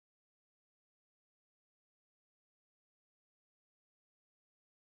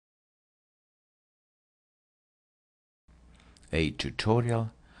a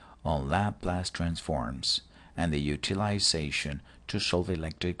tutorial on Laplace transforms and the utilization to solve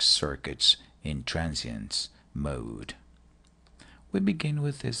electric circuits in transients mode. We begin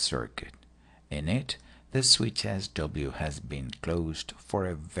with this circuit. In it, the switch SW has been closed for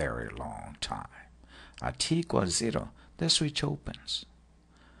a very long time. At t equals 0, the switch opens.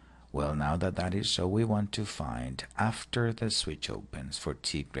 Well, now that is so, we want to find, after the switch opens for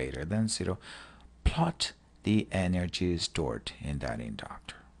t greater than 0, plot the energy stored in that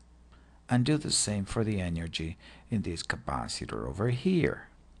inductor. And do the same for the energy in this capacitor over here.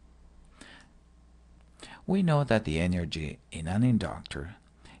 We know that the energy in an inductor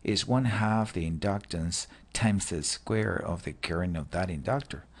is 1/2 the inductance times the square of the current of that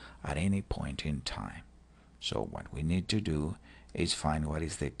inductor at any point in time. So what we need to do is find what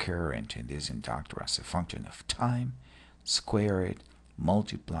is the current in this inductor as a function of time, square it,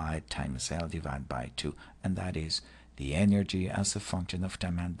 multiply it times L divided by 2, and that is the energy as a function of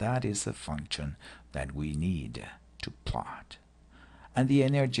time, and that is the function that we need to plot. And the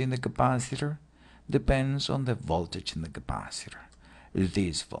energy in the capacitor depends on the voltage in the capacitor,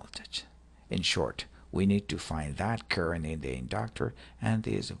 this voltage. In short, we need to find that current in the inductor and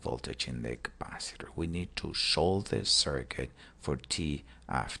this voltage in the capacitor. We need to solve this circuit for t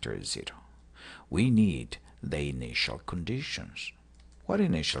after 0. We need the initial conditions. What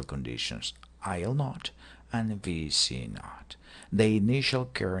initial conditions? IL0 and VC0. The initial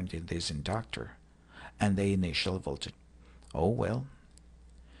current in this inductor and the initial voltage. Oh well,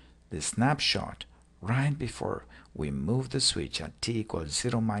 the snapshot right before we move the switch at t equals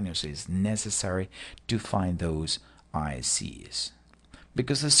 0 minus is necessary to find those ICs.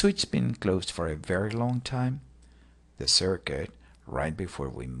 Because the switch's been closed for a very long time, the circuit right before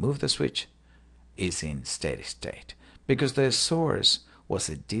we move the switch is in steady state. Because the source was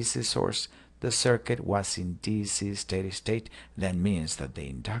a DC source, the circuit was in DC steady state. That means that the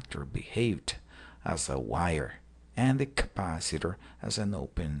inductor behaved as a wire and the capacitor as an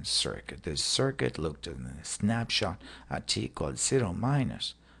open circuit. The circuit looked in a snapshot at t equals 0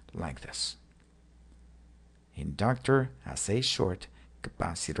 minus like this. Inductor as a short,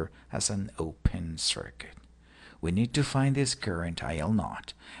 capacitor as an open circuit. We need to find this current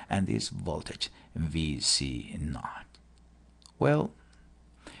IL0 and this voltage VC0. Well,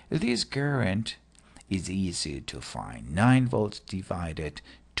 this current is easy to find. 9 volts divided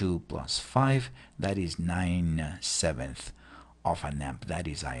 2 plus 5, that is 9/7 of an amp, that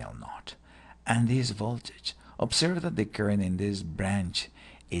is IL0. And this voltage, observe that the current in this branch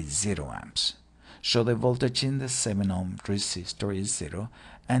is 0 amps. So the voltage in the 7 ohm resistor is 0,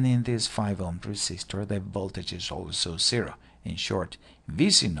 and in this 5 ohm resistor the voltage is also 0. In short,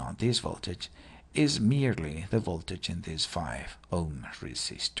 VC0, this voltage, is merely the voltage in this 5 ohm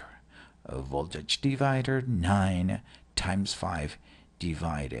resistor. A voltage divider 9 times 5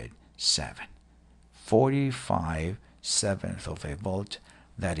 divided 7. 45/7 of a volt,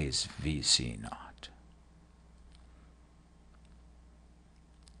 that is VC0.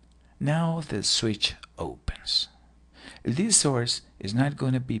 Now the switch opens. This source is not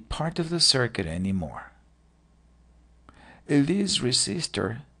going to be part of the circuit anymore. This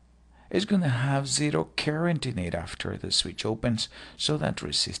resistor is going to have 0 current in it after the switch opens, so that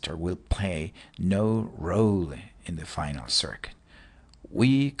resistor will play no role in the final circuit.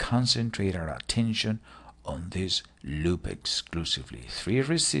 We concentrate our attention on this loop exclusively. 3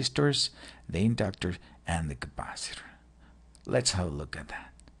 resistors, the inductor, and the capacitor. Let's have a look at that.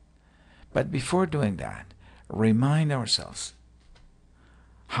 But before doing that, remind ourselves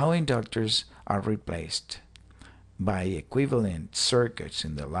how inductors are replaced by equivalent circuits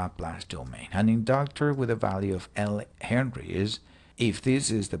in the Laplace domain. An inductor with a value of L Henry is, if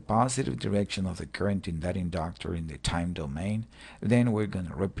this is the positive direction of the current in that inductor in the time domain, then we're going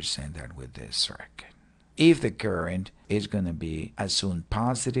to represent that with this circuit. If the current is going to be assumed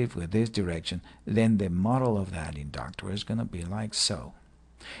positive with this direction, then the model of that inductor is going to be like so.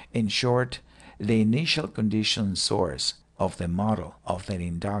 In short, the initial condition source of the model of that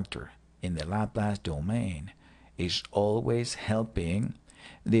inductor in the Laplace domain is always helping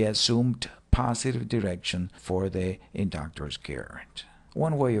the assumed positive direction for the inductor's current.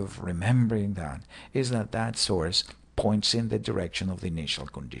 One way of remembering that is that that source points in the direction of the initial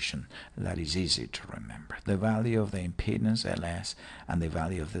condition. That is easy to remember. The value of the impedance, Ls, and the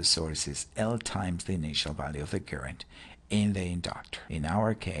value of the source is L times the initial value of the current in the inductor. In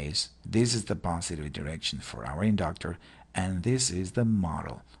our case, this is the positive direction for our inductor, and this is the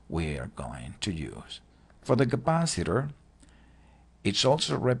model we are going to use. For the capacitor, it's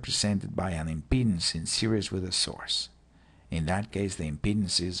also represented by an impedance in series with the source. In that case, the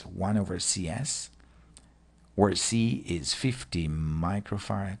impedance is 1/CS, where C is 50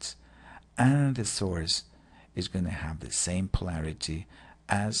 microfarads, and the source is going to have the same polarity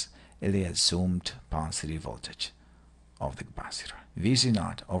as the assumed positive voltage of the capacitor,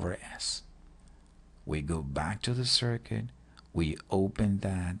 Vc0 over S. We go back to the circuit, we open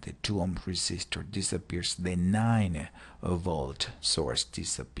that, the 2 ohm resistor disappears, the 9 volt source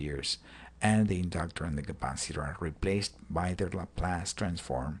disappears, and the inductor and the capacitor are replaced by their Laplace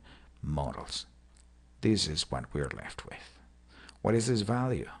transform models. This is what we're left with. What is this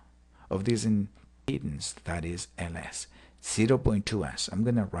value of this impedance? That is Ls, 0.2S. I'm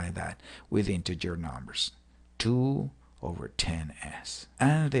going to write that with integer numbers, 2 over 10S.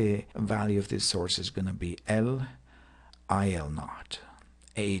 And the value of this source is going to be L IL naught,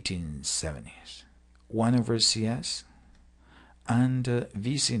 1870s, 1 over CS, and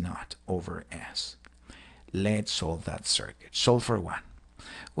Vc naught over S. Let's solve that circuit. Solve for 1.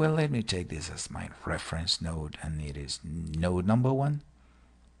 Well, let me take this as my reference node, and it is node number 1.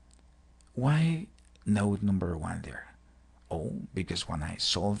 Why node number 1 there? Oh, because when I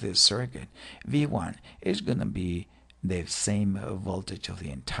solve this circuit, V1 is going to be the same voltage of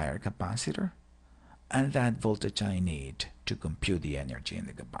the entire capacitor, and that voltage I need to compute the energy in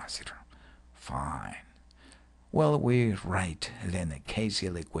the capacitor. Fine. Well, we write then a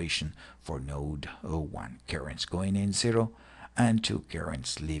KCL equation for node 1. Currents going in 0 and 2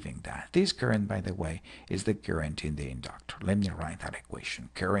 currents leaving that. This current, by the way, is the current in the inductor. Let me write that equation.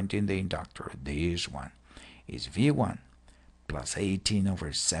 Current in the inductor, this one, is V1 plus 18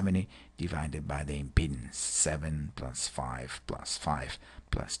 over 70 divided by the impedance, 7 plus 5 plus 5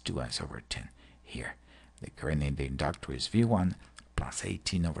 plus 2s over 10. Here, the current in the inductor is V1 plus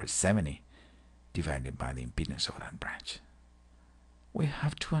 18 over 70 divided by the impedance of that branch. We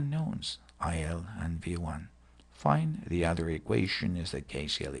have 2 unknowns, IL and V1. Fine, the other equation is the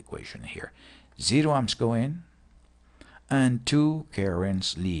KCL equation here. 0 amps go in, and 2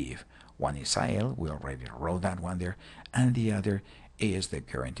 currents leave. One is IL, we already wrote that one there, and the other is the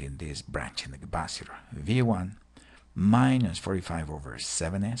current in this branch in the capacitor, V1 minus 45 over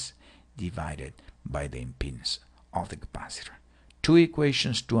 7S divided by the impedance of the capacitor. 2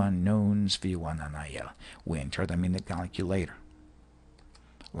 equations, 2 unknowns, V1 and IL. We enter them in the calculator,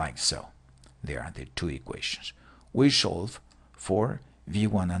 like so. There are the 2 equations. We solve for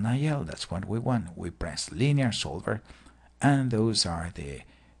V1 and IL. That's what we want. We press linear solver, and those are the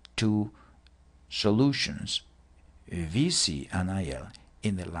 2 solutions, Vc and IL,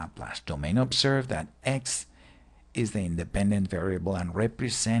 in the Laplace domain. Observe that X is the independent variable and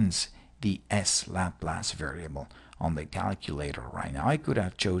represents the S Laplace variable on the calculator right now. I could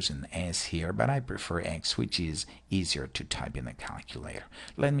have chosen S here, but I prefer X, which is easier to type in the calculator.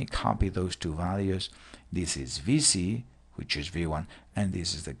 Let me copy those 2 values. This is Vc, which is V1, and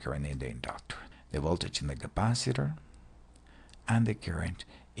this is the current in the inductor. The voltage in the capacitor and the current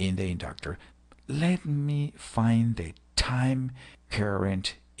in the inductor. Let me find the time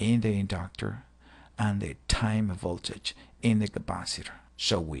current in the inductor and the time voltage in the capacitor.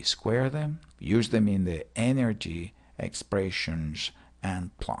 So we square them, use them in the energy expressions,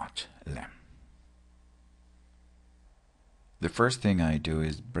 and plot them. The first thing I do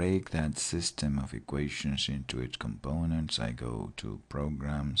is break that system of equations into its components. I go to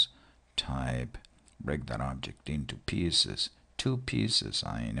Programs, Type, break that object into pieces. 2 pieces,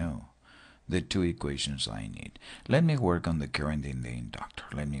 I know. The 2 equations I need. Let me work on the current in the inductor.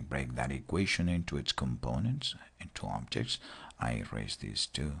 Let me break that equation into its components, into objects. I erase these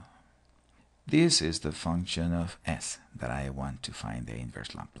 2. This is the function of S that I want to find the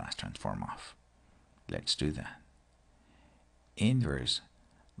inverse Laplace transform of. Let's do that. Inverse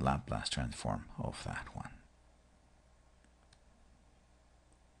Laplace transform of that one.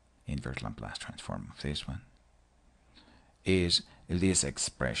 Inverse Laplace transform of this one is this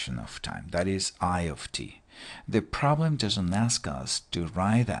expression of time, that is I of t. The problem doesn't ask us to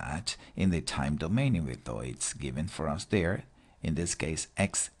write that in the time domain, even though it's given for us there. In this case,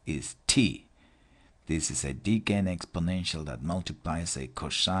 x is t. This is a decaying exponential that multiplies a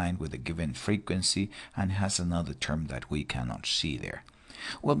cosine with a given frequency and has another term that we cannot see there.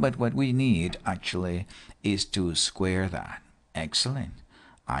 Well, but what we need actually is to square that. Excellent.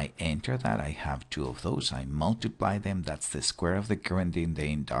 I enter that. I have 2 of those. I multiply them. That's the square of the current in the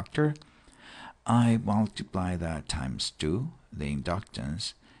inductor. I multiply that times 2, the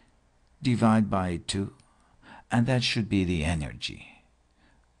inductance, divide by 2, and that should be the energy.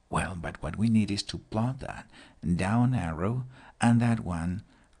 Well, but what we need is to plot that. Down arrow, and that one,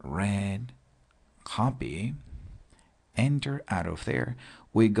 red, copy, enter out of there.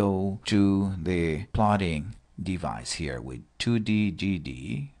 We go to the plotting device here with 2D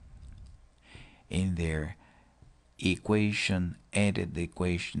GD. In there, equation, edit the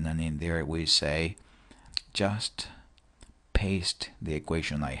equation, and in there we say just paste the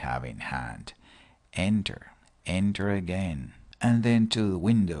equation I have in hand, enter, enter again, and then to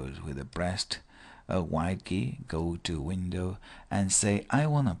Windows with the pressed white key, go to Window and say I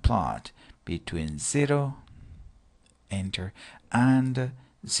want to plot between 0, enter, and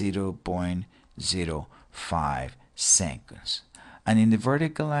 0.05 seconds. And in the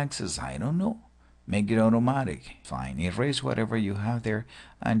vertical axis, I don't know, make it automatic. Fine, erase whatever you have there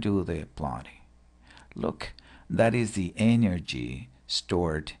and do the plotting. Look, that is the energy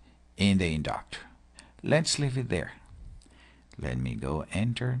stored in the inductor. Let's leave it there. Let me go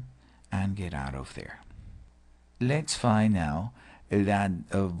enter and get out of there. Let's find now that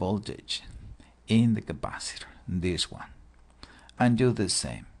voltage in the capacitor, this one, and do the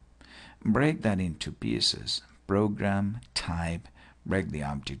same. Break that into pieces. Program, type, break the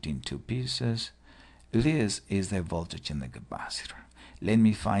object into pieces. This is the voltage in the capacitor. Let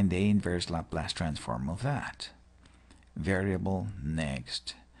me find the inverse Laplace transform of that. Variable,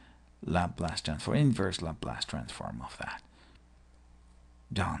 next, Laplace transform, inverse Laplace transform of that.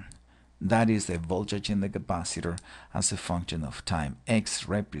 Done. That is the voltage in the capacitor as a function of time. X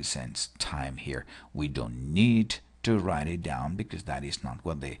represents time here. We don't need to write it down because that is not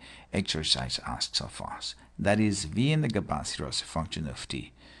what the exercise asks of us. That is V in the capacitor as a function of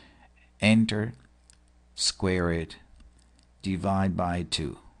t. Enter, square it, divide by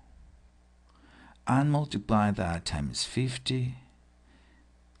 2, and multiply that times 50,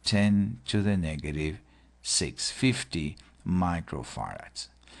 10 to the negative 6, 50 microfarads.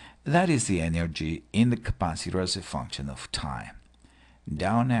 That is the energy in the capacitor as a function of time.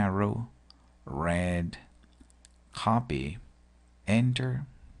 Down arrow, red, copy, enter,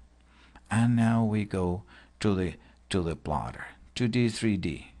 and now we go to the plotter, to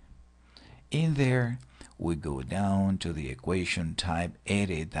D3D. In there, we go down to the equation type,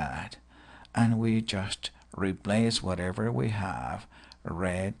 edit that, and we just replace whatever we have,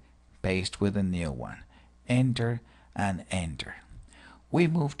 red, paste with a new one, enter and enter. We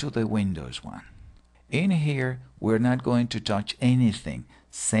move to the Windows one. In here, we're not going to touch anything.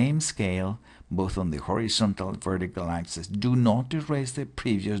 Same scale, both on the horizontal and vertical axis. Do not erase the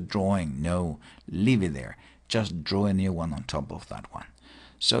previous drawing. No, leave it there. Just draw a new one on top of that one.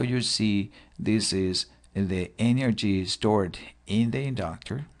 So you see, this is the energy stored in the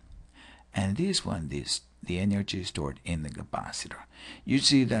inductor, and this one, the energy stored in the capacitor. You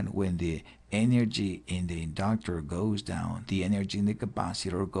see that when the energy in the inductor goes down, the energy in the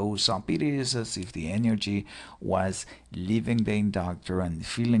capacitor goes up. It is as if the energy was leaving the inductor and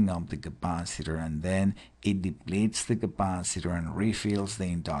filling up the capacitor, and then it depletes the capacitor and refills the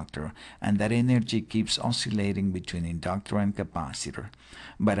inductor, and that energy keeps oscillating between inductor and capacitor.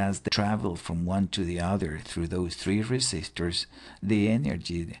 But as they travel from one to the other through those three resistors, the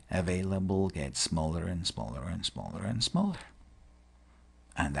energy available gets smaller and smaller and smaller and smaller.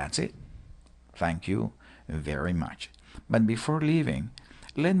 And that's it. Thank you very much. But before leaving,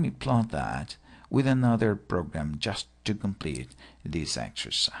 let me plot that with another program just to complete this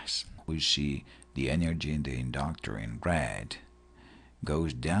exercise. We see the energy in the inductor in red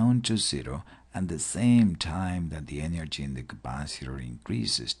goes down to 0 at the same time that the energy in the capacitor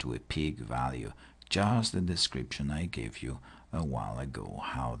increases to a peak value. Just the description I gave you a while ago,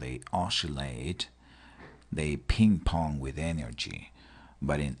 how they oscillate, they ping pong with energy,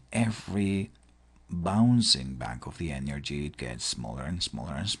 but in every bouncing back of the energy, it gets smaller and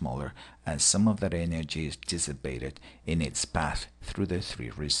smaller and smaller as some of that energy is dissipated in its path through the three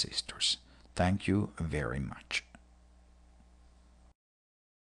resistors. Thank you very much.